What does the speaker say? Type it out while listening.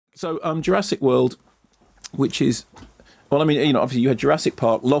So Jurassic World, which is, well, I mean, you know, obviously you had Jurassic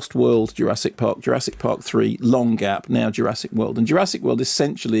Park, Lost World, Jurassic Park 3, long gap, now Jurassic World. And Jurassic World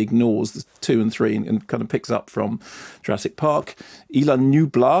essentially ignores the 2 and 3 and kind of picks up from Jurassic Park. Isla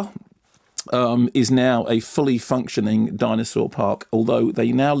Nublar is now a fully functioning dinosaur park, although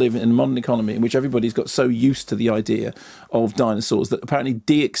they now live in a modern economy in which everybody's got so used to the idea of dinosaurs that apparently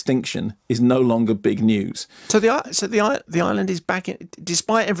de-extinction is no longer big news. So the island is back in,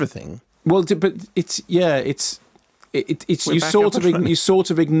 despite everything. Well, but it's you sort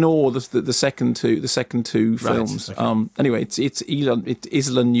of ignore the second two films. Right, okay. Anyway, it's Isla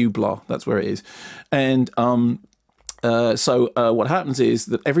Nublar. That's where it is, and so what happens is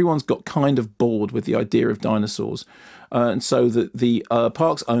that everyone's got kind of bored with the idea of dinosaurs, and so the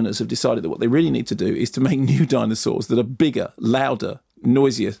park's owners have decided that what they really need to do is to make new dinosaurs that are bigger, louder,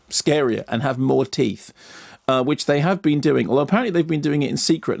 noisier, scarier, and have more teeth. Which they have been doing, although apparently they've been doing it in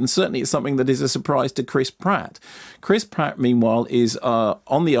secret, and certainly it's something that is a surprise to Chris Pratt. Chris Pratt, meanwhile, is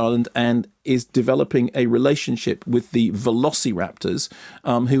on the island and is developing a relationship with the velociraptors,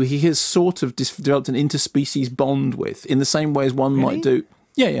 who he has sort of developed an interspecies bond with, in the same way as one might do.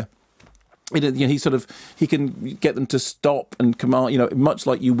 Yeah. He can get them to stop and command, you know, much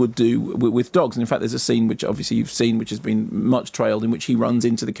like you would do with dogs. And in fact, there's a scene which obviously you've seen, which has been much trailed, in which he runs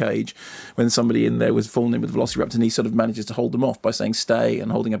into the cage when somebody in there was falling in with the velociraptor, and he sort of manages to hold them off by saying stay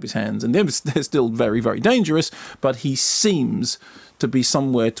and holding up his hands. And they're still very, very dangerous, but he seems to be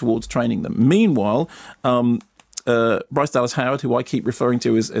somewhere towards training them. Meanwhile, Bryce Dallas Howard, who I keep referring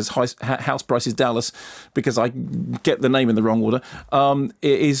to as House Bryce's Dallas because I get the name in the wrong order,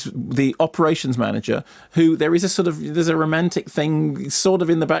 is the operations manager, who there's a romantic thing sort of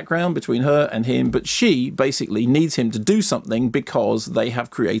in the background between her and him, but she basically needs him to do something because they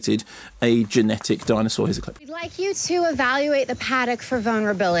have created a genetic dinosaur. Here's a clip. We'd like you to evaluate the paddock for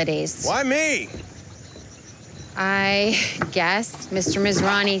vulnerabilities. Why me? I guess Mr.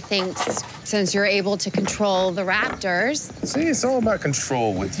 Mizrani thinks since you're able to control the raptors. See, it's all about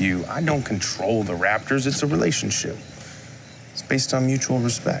control with you. I don't control the raptors. It's a relationship. It's based on mutual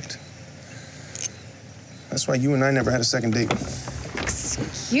respect. That's why you and I never had a second date.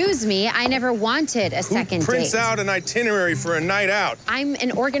 Excuse me, I never wanted a second date. Who prints out an itinerary for a night out? I'm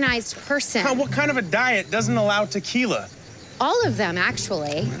an organized person. What kind of a diet doesn't allow tequila? All of them,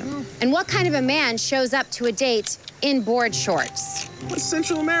 actually. And what kind of a man shows up to a date in board shorts? It's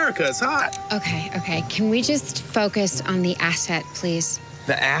Central America. It's hot. Okay. Can we just focus on the asset, please?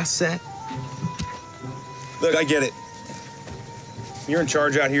 The asset? Look, I get it. You're in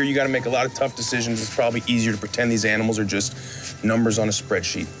charge out here. You got to make a lot of tough decisions. It's probably easier to pretend these animals are just numbers on a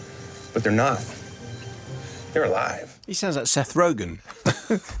spreadsheet. But they're not. They're alive. He sounds like Seth Rogen.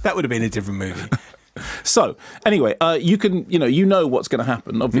 That would have been a different movie. So, anyway, you know what's going to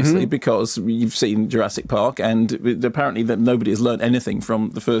happen, obviously, because you've seen Jurassic Park, and apparently that nobody has learned anything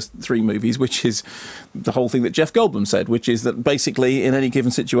from the first 3 movies, which is the whole thing that Jeff Goldblum said, which is that basically in any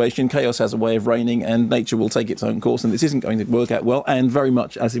given situation, chaos has a way of reigning and nature will take its own course, and this isn't going to work out well. And very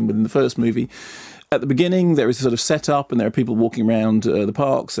much as in the first movie, at the beginning, there is a sort of setup, and there are people walking around the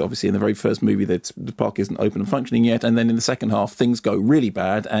parks. Obviously, in the very first movie, the park isn't open and functioning yet. And then in the second half, things go really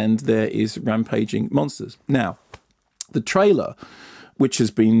bad, and there is rampaging monsters. Now, the trailer, which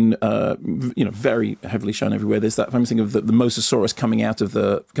has been very heavily shown everywhere, there's that famous thing of the Mosasaurus coming out of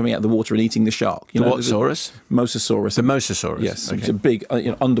the water and eating the shark. The what saurus? Mosasaurus. The Mosasaurus. Yes, okay. Which is a big,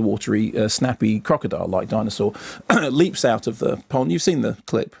 underwatery, snappy crocodile-like dinosaur, leaps out of the pond. You've seen the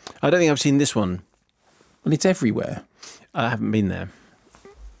clip. I don't think I've seen this one. Well, it's everywhere. I haven't been there.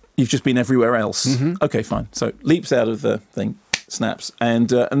 You've just been everywhere else. Okay, fine. So leaps out of the thing, snaps, and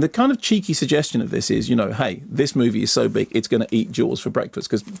the kind of cheeky suggestion of this is, hey, this movie is so big it's going to eat Jaws for breakfast,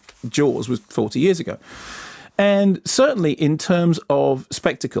 because Jaws was 40 years ago. And certainly in terms of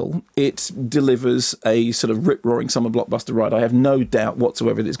spectacle, it delivers a sort of rip-roaring summer blockbuster ride. I have no doubt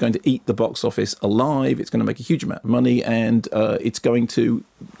whatsoever that it's going to eat the box office alive. It's going to make a huge amount of money, and it's going to,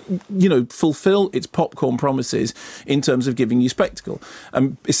 fulfill its popcorn promises in terms of giving you spectacle.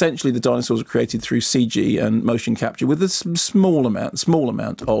 Essentially, the dinosaurs are created through CG and motion capture with a small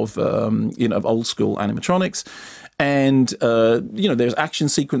amount of old school animatronics. And, there's action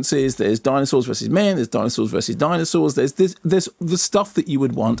sequences, there's dinosaurs versus men, there's dinosaurs versus dinosaurs, there's the stuff that you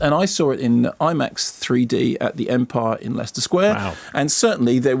would want. And I saw it in IMAX 3D at the Empire in Leicester Square. Wow. And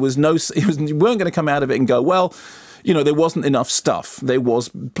certainly you weren't going to come out of it and go, well, there wasn't enough stuff. There was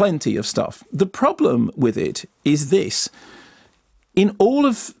plenty of stuff. The problem with it is this. In all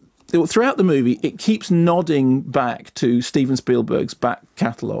of throughout the movie, it keeps nodding back to Steven Spielberg's back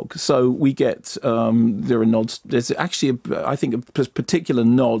catalogue. So we get, there are nods. There's actually, I think, a particular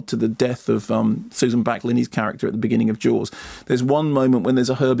nod to the death of Susan Backliny's character at the beginning of Jaws. There's one moment when there's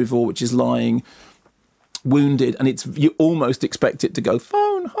a herbivore which is lying wounded, and you almost expect it to go,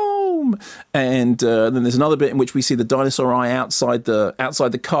 phone home. And then there's another bit in which we see the dinosaur eye outside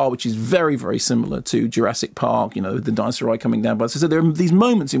the car, which is very, very similar to Jurassic Park, you know, the dinosaur eye coming down. So there are these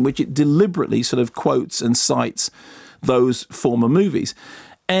moments in which it deliberately sort of quotes and cites those former movies.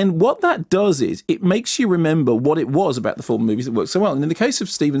 And what that does is it makes you remember what it was about the former movies that worked so well. And in the case of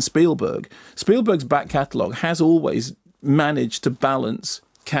Steven Spielberg, Spielberg's back catalogue has always managed to balance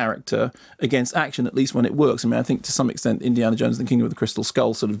character against action, at least when it works. I mean, I think to some extent Indiana Jones and the Kingdom of the Crystal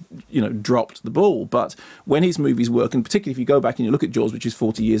Skull sort of, you know, dropped the ball. But when his movies work, and particularly if you go back and you look at Jaws, which is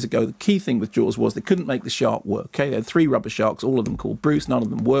 40 years ago, the key thing with Jaws was they couldn't make the shark work. Okay, they had 3 rubber sharks, all of them called Bruce, none of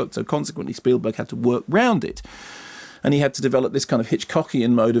them worked, so consequently Spielberg had to work round it. And he had to develop this kind of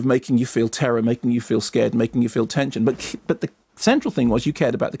Hitchcockian mode of making you feel terror, making you feel scared, making you feel tension. But the central thing was you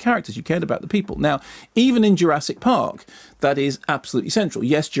cared about the characters, you cared about the people. Now, even in Jurassic Park, that is absolutely central.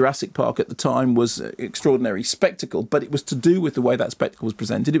 Yes, Jurassic Park at the time was an extraordinary spectacle, but it was to do with the way that spectacle was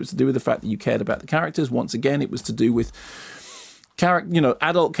presented. It was to do with the fact that you cared about the characters. Once again, it was to do with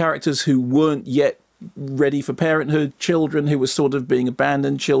adult characters who weren't yet ready for parenthood, children who were sort of being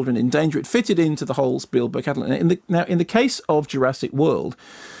abandoned, children in danger. It fitted into the whole Spielberg catalog. Now, in the case of Jurassic World,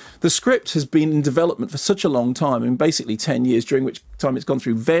 the script has been in development for such a long time, in basically 10 years, during which time it's gone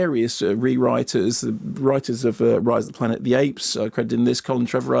through various rewriters. The writers of Rise of the Planet of the Apes, credited in this, Colin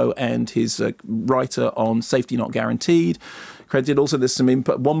Trevorrow, and his writer on Safety Not Guaranteed. Credited also, there's some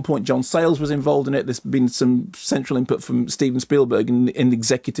input. At one point, John Sayles was involved in it. There's been some central input from Steven Spielberg in the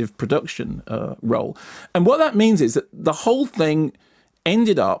executive production role. And what that means is that the whole thing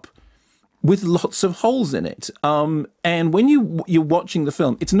ended up with lots of holes in it. And when you're watching the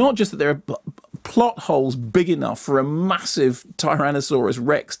film, it's not just that there are plot holes big enough for a massive Tyrannosaurus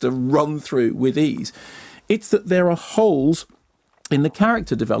Rex to run through with ease. It's that there are holes in the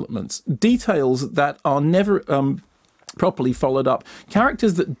character developments, details that are never properly followed up,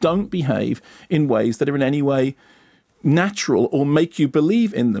 characters that don't behave in ways that are in any way natural or make you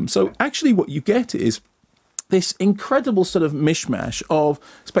believe in them. So actually what you get is this incredible sort of mishmash of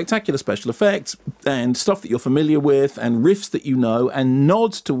spectacular special effects and stuff that you're familiar with and riffs that you know and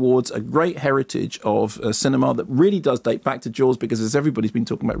nods towards a great heritage of cinema that really does date back to Jaws, because as everybody's been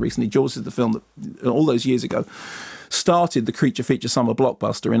talking about recently, Jaws is the film that all those years ago started the creature feature summer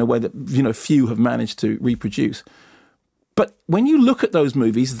blockbuster in a way that, you know, few have managed to reproduce. But when you look at those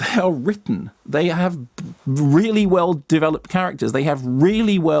movies, they are written. They have really well-developed characters. They have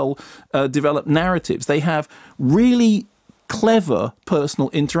really well-developed narratives. They have really clever personal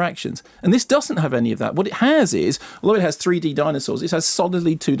interactions. And this doesn't have any of that. What it has is, although it has 3D dinosaurs, it has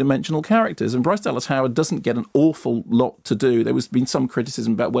solidly two-dimensional characters. And Bryce Dallas Howard doesn't get an awful lot to do. There has been some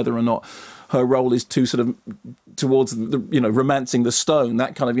criticism about whether or not her role is too sort of towards the, you know, romancing the stone,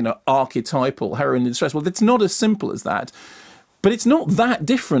 that kind of, you know, archetypal heroine in distress. Well, it's not as simple as that. But it's not that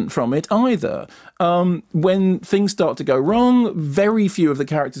different from it either. When things start to go wrong, very few of the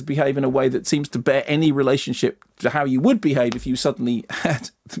characters behave in a way that seems to bear any relationship to how you would behave if you suddenly had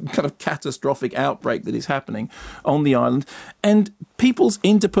the kind of catastrophic outbreak that is happening on the island. And people's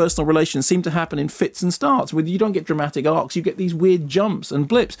interpersonal relations seem to happen in fits and starts. You don't get dramatic arcs, you get these weird jumps and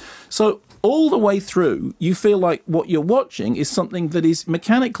blips. So all the way through, you feel like what you're watching is something that is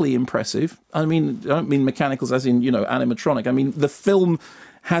mechanically impressive. I mean, I don't mean mechanicals as in, you know, animatronic. I mean, the film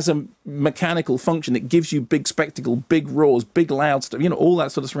has a mechanical function that gives you big spectacle, big roars, big loud stuff, you know, all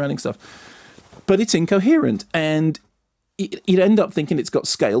that sort of surrounding stuff. But it's incoherent, and you'd end up thinking it's got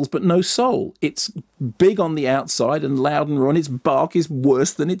scales but no soul. It's big on the outside and loud and raw, and its bark is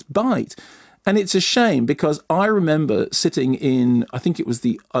worse than its bite. And it's a shame, because I remember sitting in, I think it was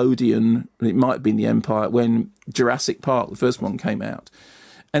the Odeon, it might have been the Empire, when Jurassic Park, the first one, came out,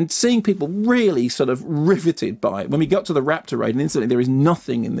 and seeing people really sort of riveted by it. When we got to the Raptor Raid, and instantly there is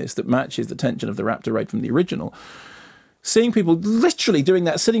nothing in this that matches the tension of the Raptor Raid from the original. Seeing people literally doing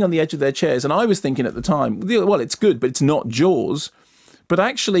that, sitting on the edge of their chairs, and I was thinking at the time, well, it's good, but it's not Jaws. But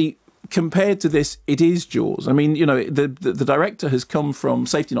actually, compared to this, it is Jaws. I mean, you know, the director has come from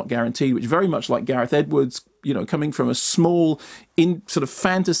Safety Not Guaranteed, which very much like Gareth Edwards, you know, coming from a small, sort of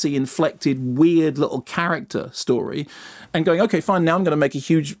fantasy-inflected, weird little character story, and going, okay, fine, now I'm going to make a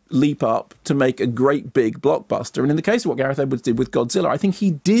huge leap up to make a great big blockbuster. And in the case of what Gareth Edwards did with Godzilla, I think he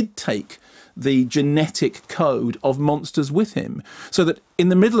did take the genetic code of monsters with him, so that in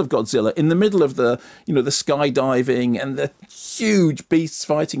the middle of Godzilla, in the middle of the the skydiving and the huge beasts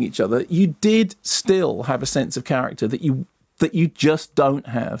fighting each other, you did still have a sense of character that you just don't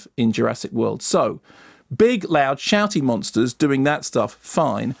have in Jurassic World. So big, loud, shouty monsters doing that stuff,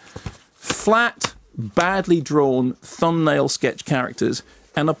 fine. Flat, badly drawn thumbnail sketch characters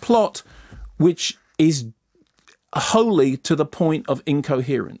and a plot which is wholly to the point of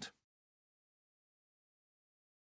incoherent.